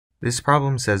This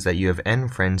problem says that you have n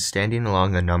friends standing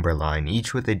along a number line,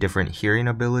 each with a different hearing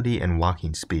ability and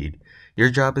walking speed. Your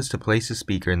job is to place a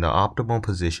speaker in the optimal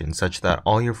position such that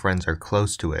all your friends are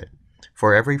close to it.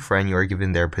 For every friend, you are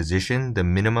given their position, the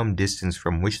minimum distance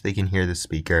from which they can hear the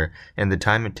speaker, and the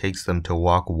time it takes them to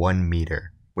walk 1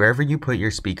 meter. Wherever you put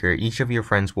your speaker, each of your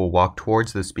friends will walk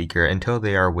towards the speaker until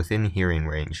they are within hearing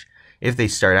range. If they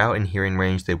start out in hearing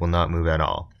range, they will not move at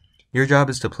all. Your job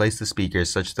is to place the speakers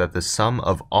such that the sum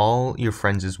of all your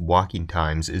friends' walking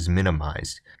times is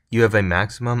minimized. You have a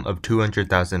maximum of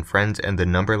 200,000 friends and the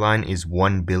number line is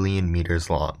 1 billion meters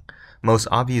long. Most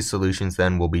obvious solutions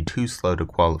then will be too slow to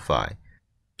qualify.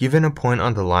 Given a point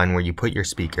on the line where you put your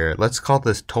speaker, let's call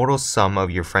this total sum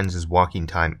of your friends' walking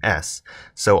time S.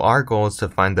 So our goal is to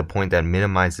find the point that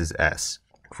minimizes S.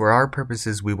 For our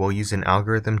purposes, we will use an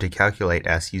algorithm to calculate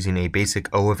S using a basic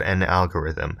O of n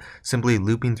algorithm, simply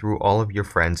looping through all of your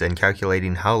friends and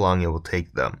calculating how long it will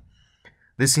take them.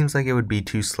 This seems like it would be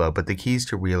too slow, but the key is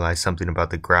to realize something about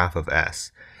the graph of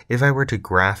S. If I were to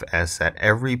graph S at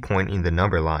every point in the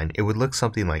number line, it would look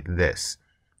something like this.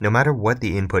 No matter what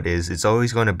the input is, it's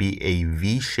always going to be a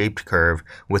V-shaped curve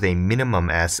with a minimum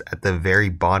S at the very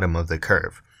bottom of the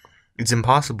curve. It's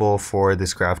impossible for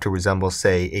this graph to resemble,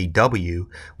 say, a W,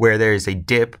 where there is a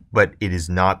dip, but it is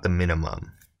not the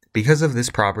minimum. Because of this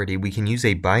property, we can use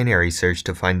a binary search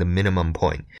to find the minimum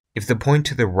point. If the point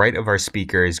to the right of our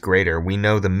speaker is greater, we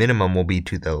know the minimum will be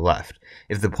to the left.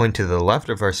 If the point to the left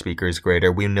of our speaker is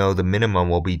greater, we know the minimum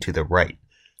will be to the right.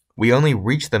 We only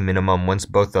reach the minimum once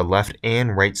both the left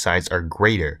and right sides are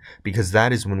greater, because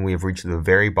that is when we have reached the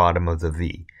very bottom of the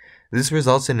V. This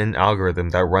results in an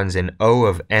algorithm that runs in O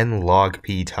of n log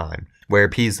p time, where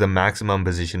p is the maximum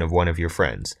position of one of your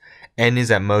friends. N is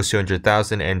at most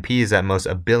 200,000 and p is at most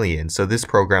a billion, so this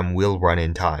program will run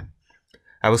in time.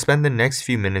 I will spend the next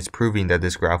few minutes proving that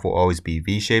this graph will always be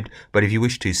V-shaped, but if you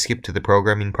wish to skip to the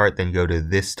programming part, then go to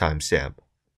this timestamp.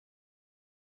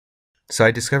 So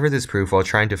I discovered this proof while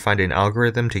trying to find an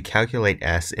algorithm to calculate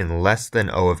S in less than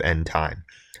O of n time.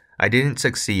 I didn't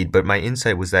succeed, but my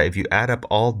insight was that if you add up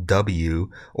all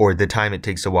W, or the time it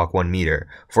takes to walk 1 meter,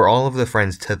 for all of the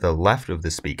friends to the left of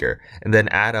the speaker, and then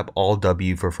add up all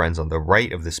W for friends on the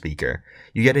right of the speaker,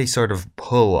 you get a sort of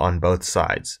pull on both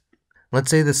sides. Let's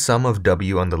say the sum of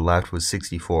W on the left was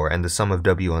 64 and the sum of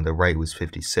W on the right was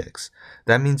 56.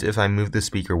 That means if I move the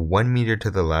speaker 1 meter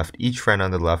to the left, each friend on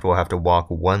the left will have to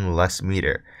walk 1 less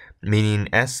meter, meaning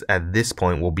S at this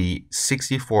point will be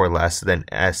 64 less than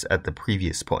S at the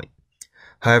previous point.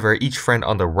 However, each friend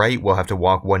on the right will have to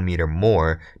walk 1 meter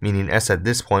more, meaning S at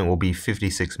this point will be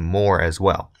 56 more as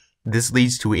well. This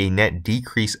leads to a net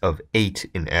decrease of 8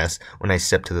 in S when I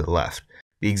step to the left.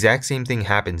 The exact same thing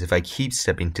happens if I keep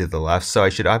stepping to the left, so I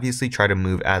should obviously try to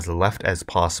move as left as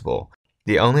possible.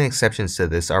 The only exceptions to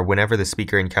this are whenever the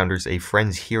speaker encounters a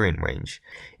friend's hearing range.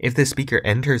 If the speaker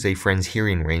enters a friend's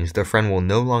hearing range, the friend will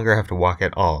no longer have to walk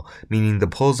at all, meaning the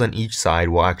pulls on each side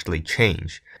will actually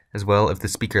change. As well, if the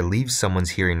speaker leaves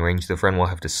someone's hearing range, the friend will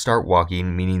have to start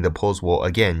walking, meaning the pulls will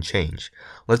again change.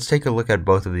 Let's take a look at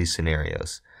both of these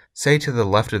scenarios. Say to the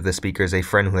left of the speaker is a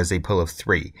friend who has a pull of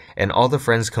 3, and all the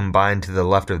friends combined to the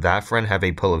left of that friend have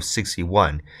a pull of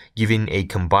 61, giving a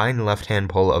combined left-hand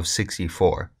pull of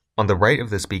 64. On the right of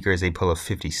the speaker is a pull of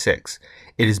 56.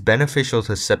 It is beneficial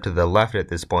to step to the left at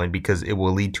this point because it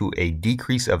will lead to a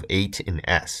decrease of 8 in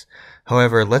S.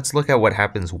 However, let's look at what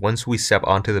happens once we step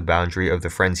onto the boundary of the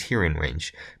friend's hearing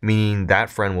range, meaning that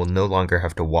friend will no longer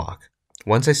have to walk.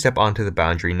 Once I step onto the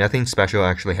boundary, nothing special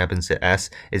actually happens to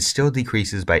S, it still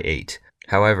decreases by 8.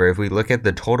 However, if we look at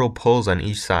the total pulls on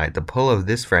each side, the pull of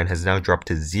this friend has now dropped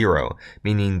to 0,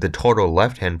 meaning the total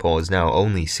left-hand pull is now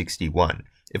only 61.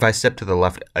 If I step to the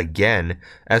left again,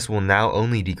 S will now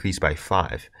only decrease by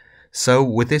 5. So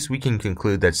with this we can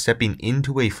conclude that stepping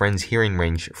into a friend's hearing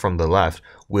range from the left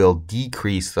will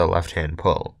decrease the left-hand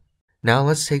pull. Now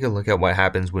let's take a look at what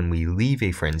happens when we leave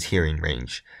a friend's hearing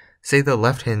range. Say the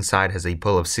left-hand side has a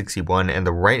pull of 61 and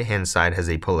the right-hand side has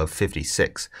a pull of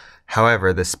 56.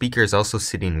 However, the speaker is also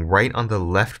sitting right on the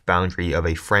left boundary of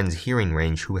a friend's hearing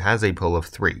range who has a pull of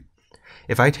 3.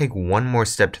 If I take one more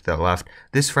step to the left,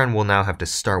 this friend will now have to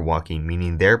start walking,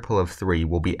 meaning their pull of 3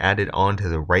 will be added on to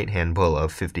the right-hand pull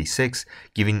of 56,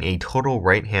 giving a total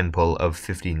right-hand pull of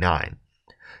 59.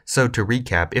 So to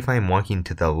recap, if I am walking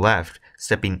to the left,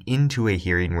 stepping into a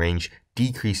hearing range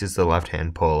decreases the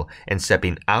left-hand pull, and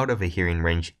stepping out of a hearing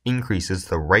range increases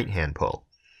the right-hand pull.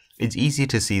 It's easy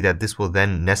to see that this will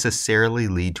then necessarily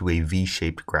lead to a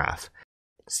V-shaped graph.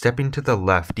 Stepping to the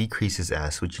left decreases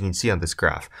S, which you can see on this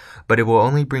graph, but it will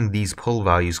only bring these pull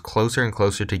values closer and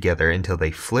closer together until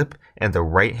they flip and the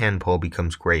right-hand pull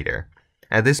becomes greater.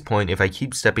 At this point, if I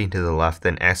keep stepping to the left,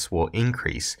 then S will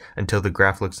increase until the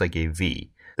graph looks like a V.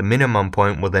 The minimum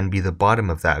point will then be the bottom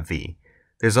of that V.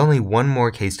 There's only one more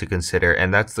case to consider,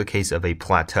 and that's the case of a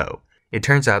plateau. It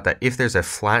turns out that if there's a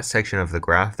flat section of the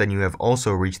graph, then you have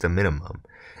also reached the minimum.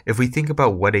 If we think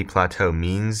about what a plateau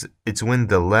means, it's when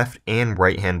the left and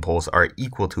right hand poles are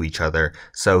equal to each other,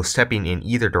 so stepping in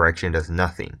either direction does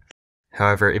nothing.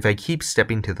 However, if I keep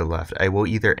stepping to the left, I will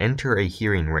either enter a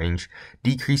hearing range,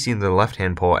 decreasing the left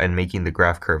hand pole and making the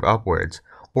graph curve upwards,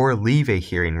 or leave a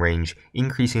hearing range,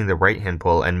 increasing the right hand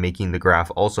pole and making the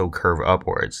graph also curve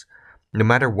upwards. No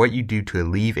matter what you do to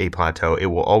leave a plateau, it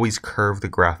will always curve the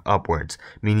graph upwards,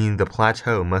 meaning the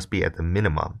plateau must be at the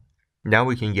minimum. Now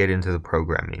we can get into the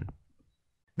programming.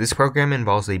 This program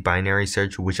involves a binary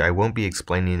search, which I won't be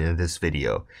explaining in this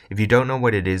video. If you don't know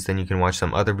what it is, then you can watch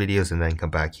some other videos and then come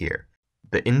back here.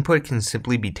 The input can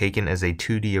simply be taken as a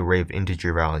 2D array of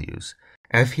integer values.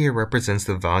 F here represents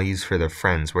the values for the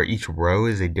friends, where each row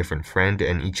is a different friend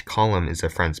and each column is a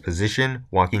friend's position,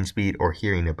 walking speed, or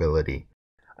hearing ability.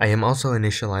 I am also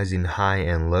initializing high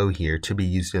and low here to be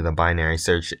used in the binary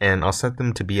search, and I'll set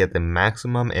them to be at the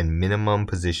maximum and minimum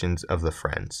positions of the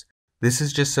friends. This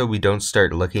is just so we don't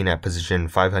start looking at position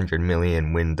 500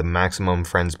 million when the maximum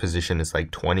friend's position is like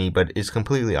 20, but it's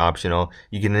completely optional.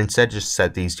 You can instead just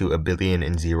set these to a billion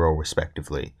and 0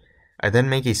 respectively. I then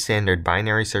make a standard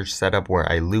binary search setup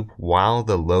where I loop while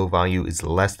the low value is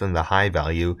less than the high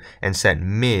value and set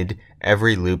mid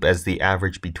every loop as the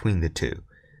average between the two.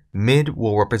 Mid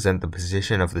will represent the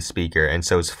position of the speaker, and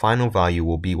so its final value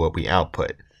will be what we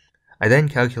output. I then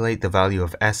calculate the value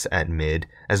of S at mid,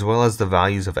 as well as the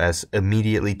values of S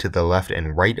immediately to the left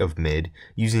and right of mid,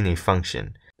 using a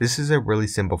function. This is a really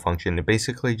simple function. It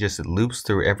basically just loops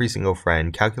through every single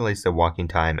friend, calculates their walking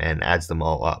time, and adds them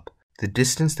all up. The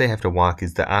distance they have to walk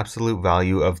is the absolute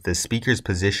value of the speaker's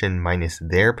position minus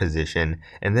their position,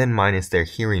 and then minus their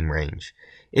hearing range.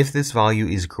 If this value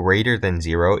is greater than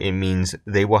 0, it means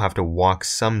they will have to walk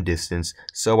some distance,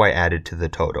 so I add it to the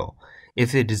total.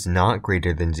 If it is not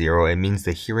greater than 0, it means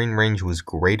the hearing range was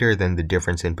greater than the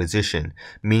difference in position,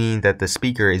 meaning that the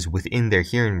speaker is within their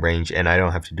hearing range and I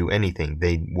don't have to do anything,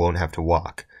 they won't have to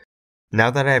walk. Now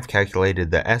that I have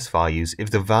calculated the S values,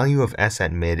 if the value of S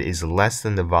at mid is less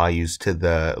than the values to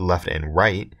the left and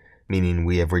right, meaning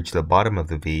we have reached the bottom of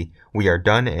the V, we are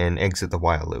done and exit the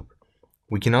while loop.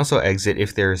 We can also exit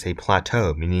if there is a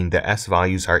plateau, meaning the S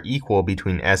values are equal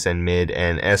between S and mid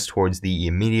and S towards the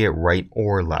immediate right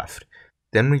or left.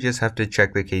 Then we just have to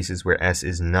check the cases where S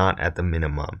is not at the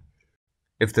minimum.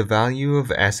 If the value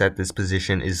of S at this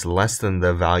position is less than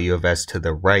the value of S to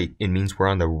the right, it means we're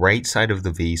on the right side of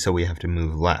the V, so we have to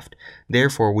move left.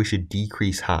 Therefore, we should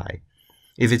decrease high.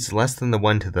 If it's less than the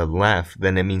one to the left,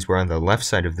 then it means we're on the left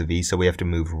side of the V, so we have to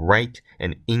move right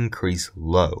and increase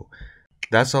low.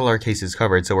 That's all our cases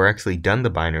covered, so we're actually done the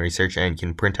binary search and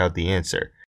can print out the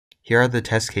answer. Here are the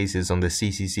test cases on the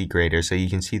CCC grader so you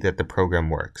can see that the program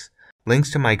works.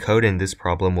 Links to my code in this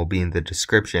problem will be in the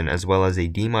description, as well as a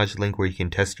Dmoj link where you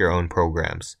can test your own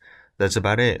programs. That's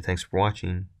about it. Thanks for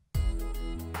watching.